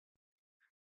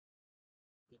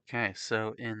Okay,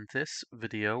 so in this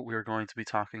video, we're going to be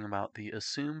talking about the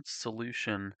assumed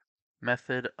solution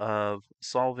method of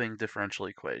solving differential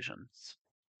equations.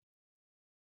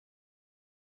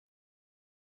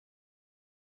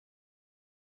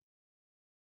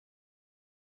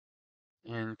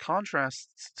 In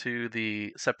contrast to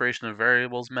the separation of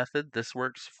variables method, this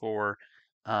works for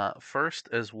first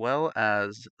as well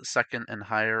as second and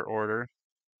higher order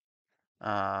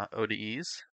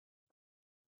ODEs.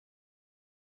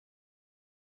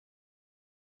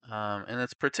 And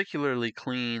it's particularly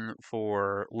clean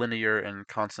for linear and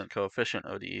constant coefficient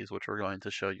ODEs, which we're going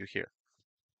to show you here.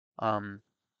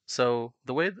 So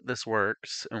the way that this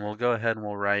works, and we'll go ahead and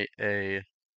we'll write a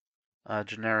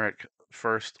generic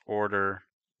first order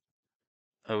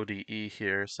ODE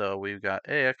here. So we've got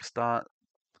ax dot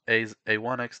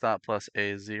a1x dot plus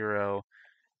a0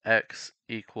 x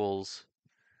equals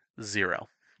 0.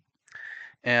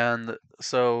 And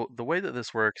so the way that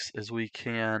this works is we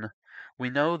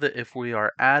know that if we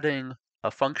are adding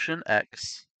a function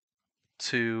x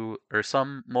to, or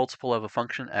some multiple of a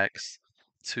function x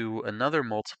to another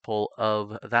multiple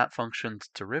of that function's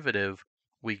derivative,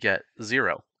 we get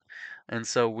 0. And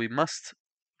so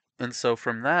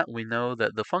from that we know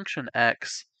that the function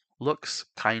x looks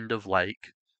kind of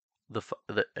like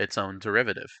its own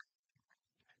derivative.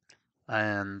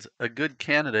 And a good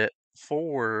candidate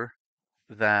for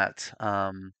that,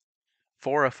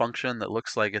 for a function that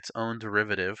looks like its own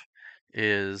derivative,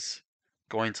 is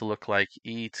going to look like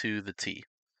e to the t.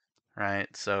 Right?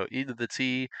 So e to the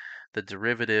t, the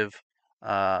derivative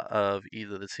of e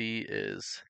to the t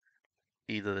is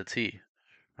e to the t,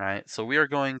 right? So we are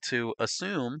going to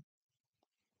assume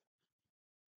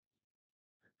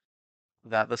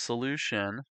that the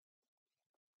solution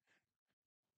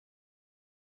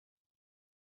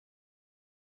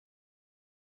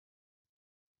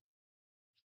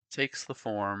takes the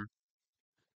form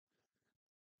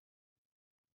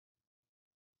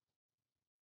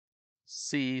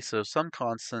c, so some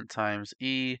constant times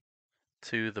e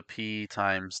to the p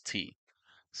times t.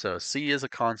 So c is a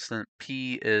constant,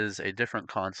 p is a different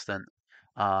constant,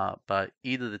 but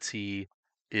e to the t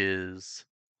is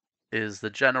the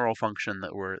general function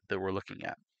that we're looking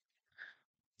at.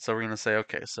 So we're going to say,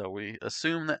 okay, so we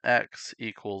assume that x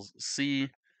equals c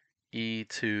e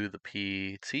to the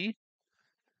pt,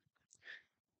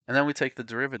 and then we take the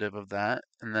derivative of that,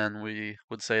 and then we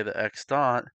would say that x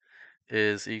dot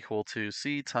is equal to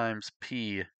c times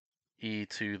p e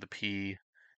to the pt.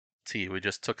 We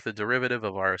just took the derivative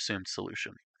of our assumed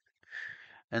solution.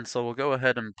 And so we'll go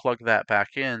ahead and plug that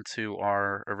back into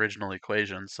our original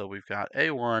equation. So we've got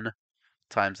a1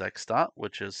 times x dot,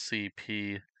 which is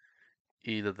cp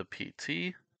e to the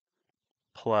pt,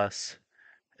 plus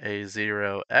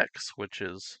a0x, which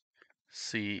is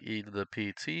c e to the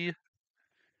pt,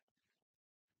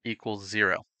 equals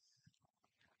 0.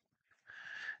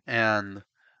 And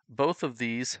both of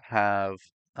these have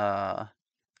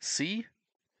c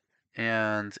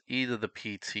and e to the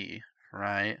pt,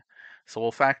 right? So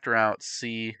we'll factor out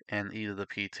c and e to the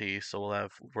pt. So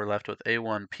we're left with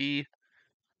a1p,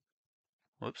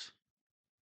 whoops,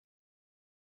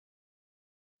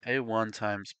 a1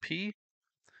 times p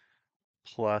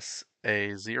plus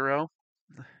a0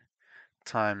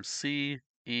 times c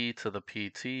e to the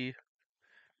pt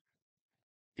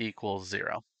equals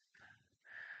 0.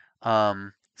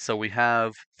 So we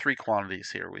have three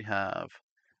quantities here. We have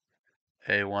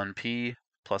a1p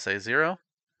plus a0,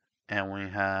 and we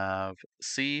have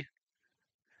c,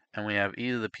 and we have e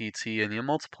to the pt, and you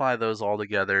multiply those all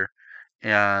together,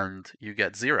 and you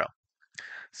get 0.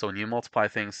 So when you multiply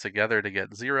things together to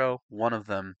get 0, one of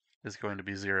them is going to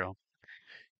be 0.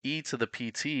 E to the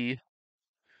pt,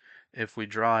 if we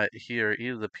draw it here, e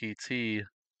to the pt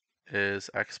is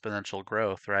exponential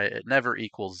growth, right? It never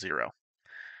equals 0.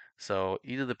 So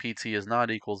e to the pt is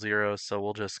not equal 0, so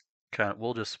we'll just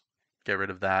get rid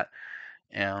of that,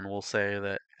 and we'll say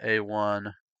that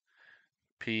a1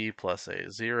 p plus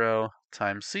a0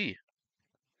 times c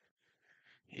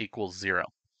equals 0.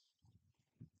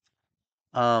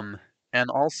 Um, and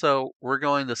also we're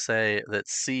going to say that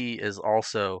c is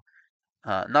also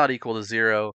not equal to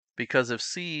 0, because if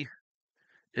c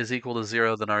is equal to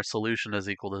 0, then our solution is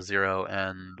equal to 0,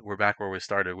 and we're back where we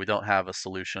started. We don't have a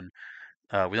solution.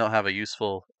 We don't have a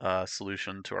useful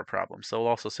solution to our problem. So we'll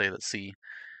also say that c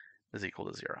is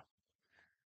equal to 0,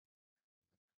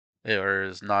 or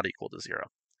is not equal to 0.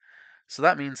 So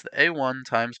that means that a1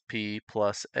 times p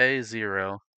plus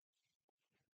a0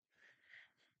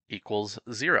 equals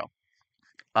 0.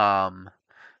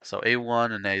 So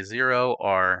a1 and a0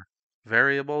 are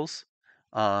variables.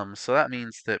 So that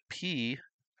means that p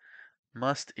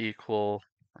must equal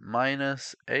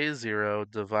minus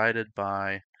a0 divided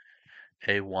by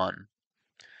a1.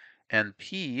 And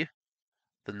p,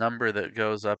 the number that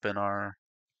goes up in our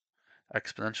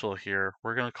exponential here,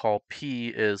 we're going to call p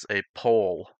is a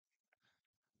pole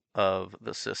of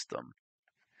the system.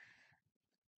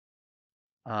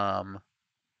 And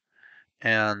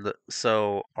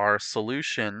so our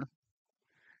solution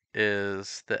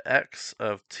is the x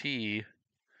of t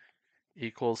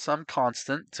equals some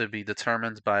constant to be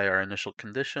determined by our initial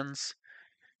conditions,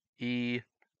 e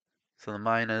to the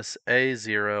minus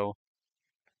a0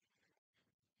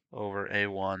 over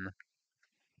a1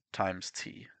 times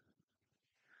t.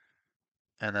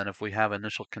 And then if we have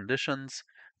initial conditions,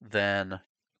 then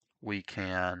we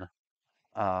can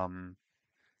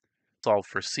solve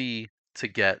for c to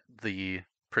get the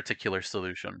particular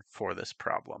solution for this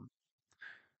problem.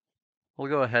 We'll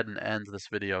go ahead and end this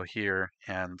video here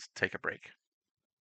and take a break.